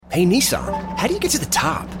Hey, Nissan, how do you get to the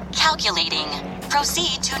top? Calculating.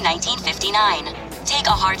 Proceed to 1959. Take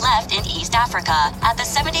a hard left in East Africa at the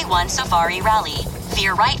 71 Safari Rally.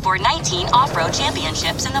 Veer right for 19 off-road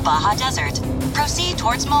championships in the Baja Desert. Proceed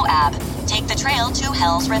towards Moab. Take the trail to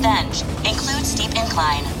Hell's Revenge. Include steep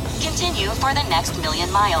incline. Continue for the next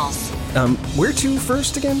 1,000,000 miles. Where to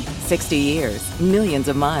first again? 60 years, millions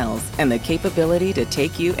of miles, and the capability to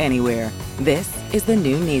take you anywhere. This is the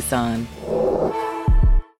new Nissan.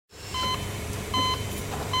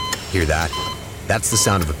 Hear that? That's the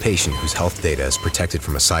sound of a patient whose health data is protected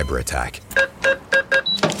from a cyber attack.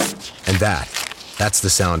 And that's the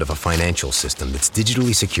sound of a financial system that's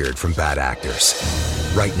digitally secured from bad actors.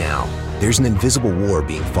 Right now, there's an invisible war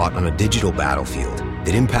being fought on a digital battlefield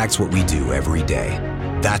that impacts what we do every day.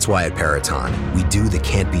 That's why at Peraton, we do the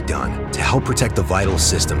can't be done to help protect the vital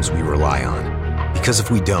systems we rely on. Because if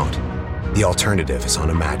we don't, the alternative is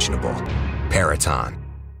unimaginable. Peraton.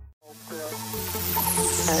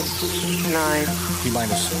 9.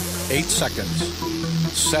 T-minus 8 seconds.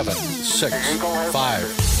 7, 6, 5,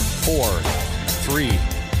 4, 3,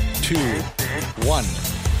 2, 1.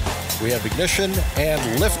 We have ignition and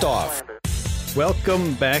liftoff.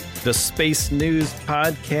 Welcome back to the Space News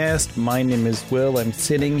Podcast. My name is Will. I'm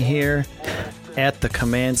sitting here at the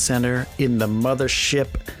command center in the mothership.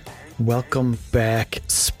 Welcome back,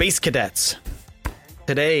 Space Cadets.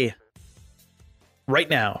 Today, right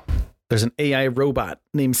now, there's an AI robot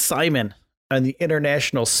named Simon on the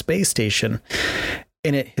International Space Station,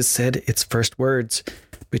 and it has said its first words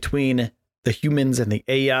between the humans and the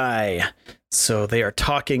AI. So they are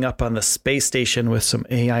talking up on the space station with some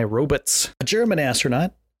AI robots. A German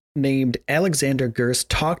astronaut named Alexander Gerst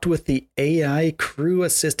talked with the AI crew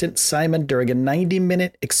assistant Simon during a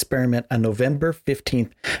 90-minute experiment on November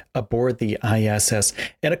 15th aboard the ISS.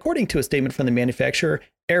 And according to a statement from the manufacturer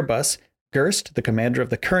Airbus, Gerst, the commander of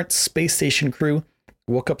the current space station crew,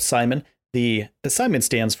 woke up Simon. The Simon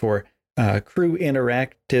stands for Crew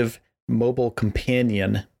Interactive Mobile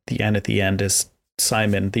Companion. The N at the end is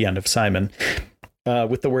Simon, the end of Simon,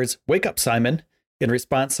 with the words, "Wake up, Simon." In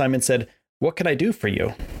response, Simon said, "What can I do for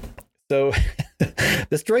you?" So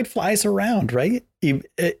this droid flies around, right? He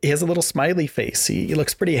has a little smiley face. He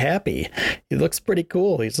looks pretty happy. He looks pretty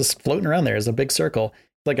cool. He's just floating around there as a big circle,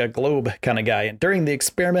 like a globe kind of guy. And during the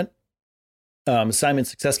experiment, Simon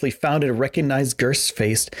successfully found and recognized Gerst's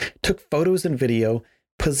face, took photos and video,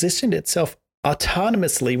 positioned itself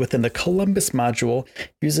autonomously within the Columbus module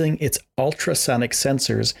using its ultrasonic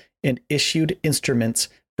sensors, and issued instruments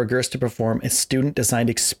for Gerst to perform a student-designed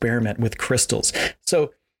experiment with crystals.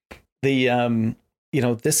 So the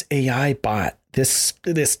this AI bot, this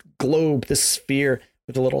globe, this sphere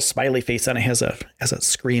with a little smiley face on it has a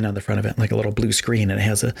screen on the front of it, like a little blue screen, and it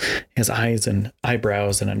has eyes and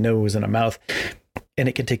eyebrows and a nose and a mouth, and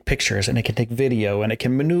it can take pictures and it can take video and it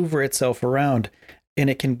can maneuver itself around. And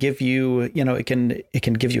it can give you, it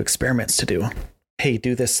can give you experiments to do. Hey,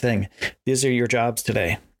 do this thing. These are your jobs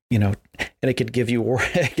today, and it could give you,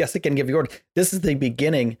 I guess it can give you order. This is the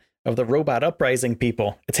beginning of the robot uprising,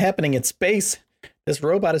 people. It's happening in space. This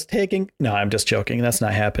robot is no, I'm just joking. That's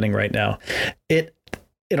not happening right now. It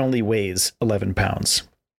only weighs 11 pounds.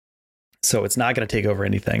 So it's not going to take over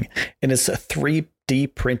anything. And it's a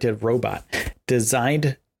 3D printed robot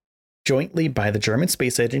designed jointly by the German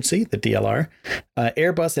Space Agency, the DLR,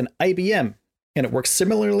 Airbus, and IBM. And it works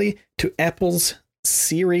similarly to Apple's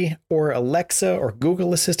Siri or Alexa or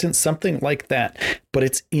Google Assistant, something like that. But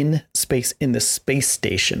it's in space, in the space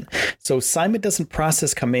station. So Simon doesn't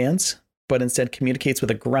process commands, but instead communicates with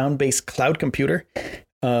a ground-based cloud computer.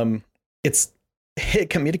 It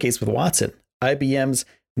communicates with Watson, IBM's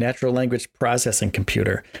natural language processing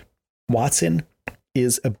computer. Watson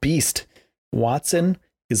is a beast. Watson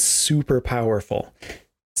is super powerful.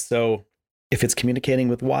 So if it's communicating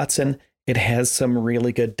with Watson, it has some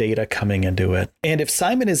really good data coming into it. And if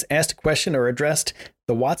Simon is asked a question or addressed,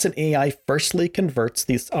 the Watson AI firstly converts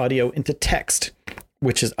this audio into text,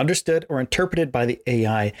 which is understood or interpreted by the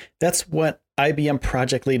AI. That's what IBM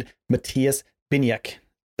project lead Matthias Biniak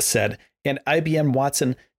said. And IBM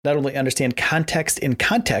Watson not only understand context in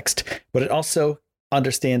context, but it also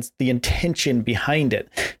understands the intention behind it.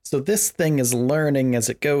 So this thing is learning as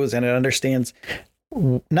it goes, and it understands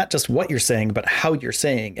not just what you're saying, but how you're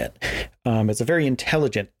saying it. It's a very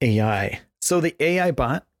intelligent AI. So the AI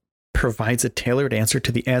bot provides a tailored answer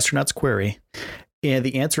to the astronaut's query, and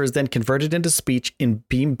the answer is then converted into speech and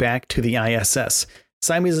beamed back to the ISS.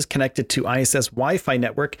 Simon is connected to ISS Wi-Fi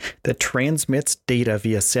network that transmits data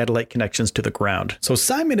via satellite connections to the ground. So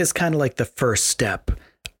Simon is kind of like the first step.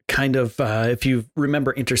 Kind of, if you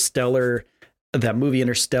remember Interstellar, that movie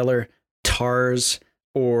Interstellar, TARS,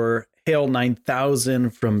 or HAL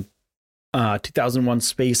 9000 from 2001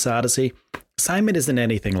 Space Odyssey. Simon isn't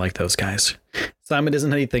anything like those guys. Simon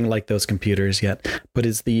isn't anything like those computers yet, but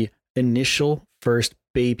is the initial first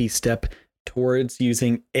baby step towards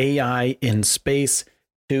using AI in space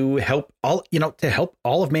to help all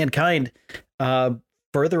of mankind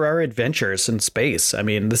further our adventures in space. I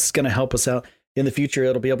mean, this is going to help us out in the future.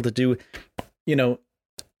 It'll be able to do,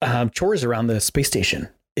 chores around the space station.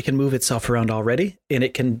 It can move itself around already, and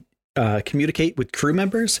it can communicate with crew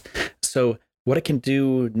members. So what it can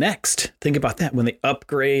do next, think about that. When they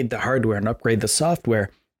upgrade the hardware and upgrade the software,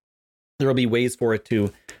 there will be ways for it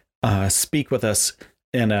to speak with us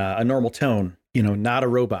in a normal tone, not a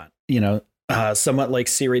robot, somewhat like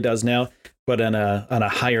Siri does now, but on a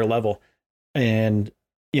higher level. And,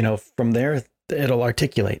 from there, it'll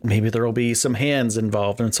articulate. Maybe there will be some hands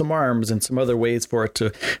involved and some arms and some other ways for it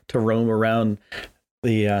to roam around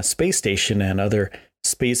the space station and other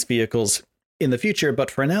space vehicles in the future.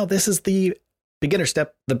 But for now, this is the beginner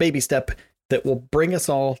step, the baby step that will bring us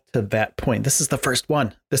all to that point. This is the first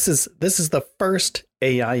one. This is the first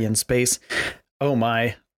AI in space. Oh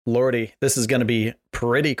my lordy, this is going to be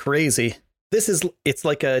pretty crazy. It's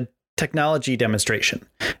like a technology demonstration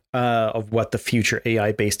of what the future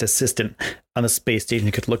AI-based assistant on the space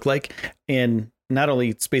station could look like. And not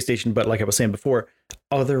only space station, but like I was saying before,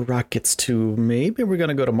 other rockets too. Maybe we're going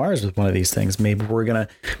to go to Mars with one of these things. Maybe we're going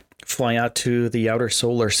to fly out to the outer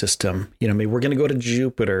solar system. Maybe we're going to go to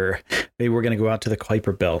Jupiter. Maybe we're going to go out to the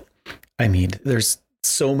Kuiper Belt. I mean, there's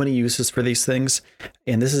so many uses for these things.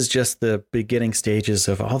 And this is just the beginning stages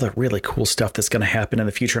of all the really cool stuff that's going to happen in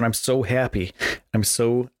the future. And I'm so happy. I'm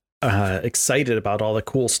so excited about all the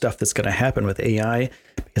cool stuff that's going to happen with AI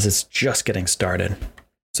because it's just getting started.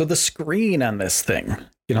 So the screen on this thing,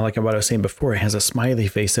 like what I was saying before, it has a smiley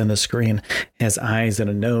face in the screen, it has eyes and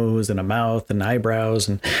a nose and a mouth and eyebrows,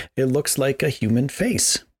 and it looks like a human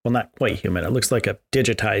face. Well, not quite human. It looks like a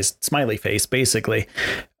digitized smiley face, basically.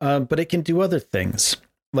 But it can do other things.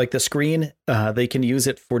 Like the screen, they can use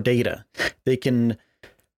it for data. It can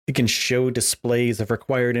show displays of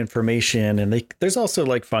required information, and there's also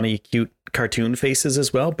like funny, cute cartoon faces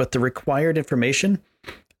as well. But the required information,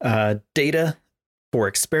 data for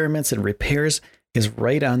experiments and repairs, is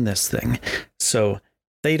right on this thing. So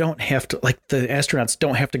they don't have to, like the astronauts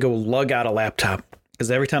don't have to go lug out a laptop,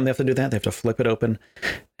 because every time they have to do that, they have to flip it open,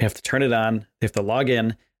 they have to turn it on, they have to log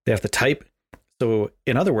in, they have to type. So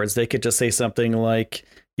in other words, they could just say something like,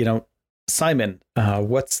 Simon,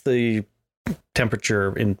 what's the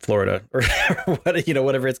temperature in Florida, or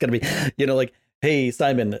whatever it's going to be, like, hey,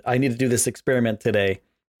 Simon, I need to do this experiment today.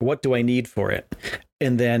 What do I need for it?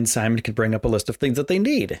 And then Simon could bring up a list of things that they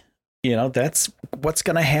need. That's what's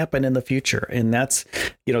going to happen in the future. And that's,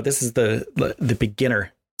 this is the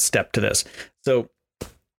beginner step to this. So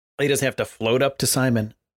they just have to float up to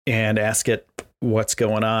Simon and ask it what's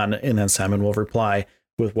going on. And then Simon will reply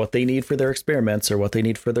with what they need for their experiments or what they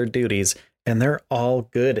need for their duties. And they're all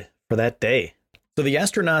good for that day. So the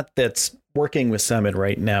astronaut that's working with Simon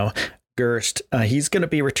right now, Gerst, he's going to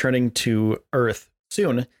be returning to Earth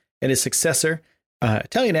soon. And his successor,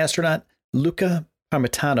 Italian astronaut Luca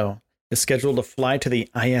Parmitano, is scheduled to fly to the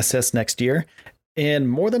ISS next year. And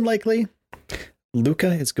more than likely,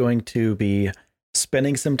 Luca is going to be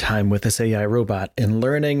spending some time with this AI robot and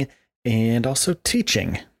learning and also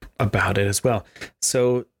teaching about it as well.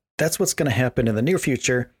 So that's what's going to happen in the near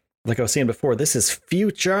future. Like I was saying before, this is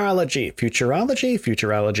futurology.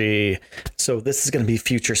 So this is going to be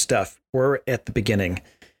future stuff. We're at the beginning.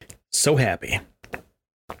 So happy.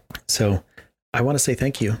 So I want to say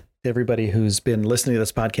thank you to everybody who's been listening to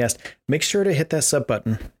this podcast. Make sure to hit that sub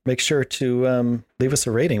button. Make sure to leave us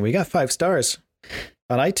a rating. We got 5 stars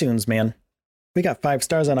on iTunes, man. We got 5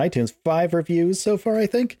 stars on iTunes, 5 reviews so far, I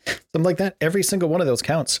think. Something like that. Every single one of those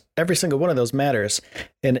counts. Every single one of those matters.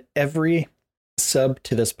 And every sub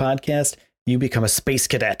to this podcast, you become a space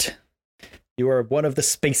cadet. You are one of the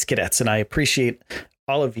space cadets, and I appreciate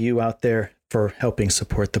all of you out there for helping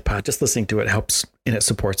support the pod. Just listening to it helps, and it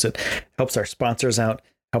supports it. Helps our sponsors out,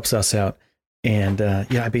 helps us out. And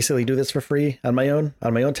I basically do this for free on my own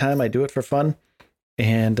time. I do it for fun,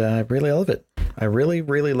 and I really love it. I really,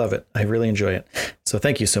 really love it. I really enjoy it. So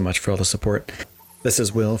thank you so much for all the support. This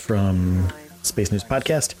is Will from Space News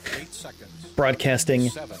Podcast, broadcasting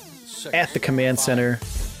at the command center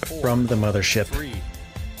from the mothership. 3,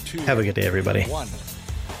 2, Have a good day, everybody. 1.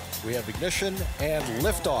 We have ignition and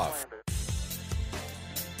liftoff.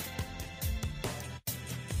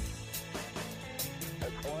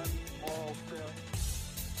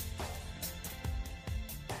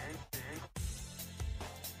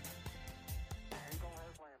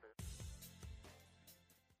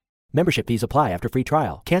 Membership fees apply after free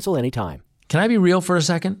trial. Cancel anytime. Can I be real for a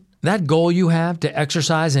second? That goal you have to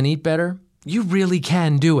exercise and eat better, you really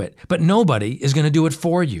can do it, but nobody is going to do it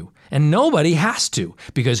for you. And nobody has to,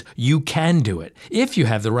 because you can do it if you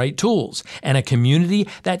have the right tools and a community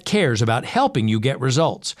that cares about helping you get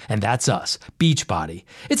results. And that's us, Beachbody.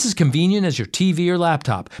 It's as convenient as your TV or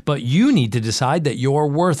laptop, but you need to decide that you're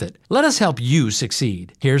worth it. Let us help you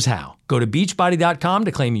succeed. Here's how. Go to beachbody.com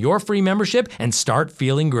to claim your free membership and start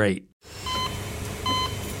feeling great.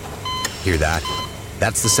 Hear that?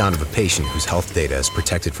 That's the sound of a patient whose health data is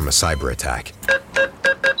protected from a cyber attack.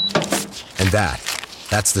 And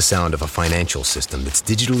that's the sound of a financial system that's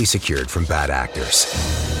digitally secured from bad actors.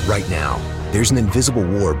 Right now, there's an invisible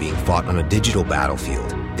war being fought on a digital battlefield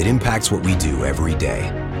that impacts what we do every day.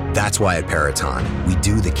 That's why at Peraton, we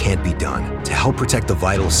do the can't be done to help protect the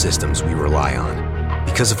vital systems we rely on.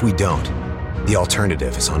 Because if we don't, the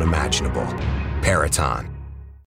alternative is unimaginable. Peraton.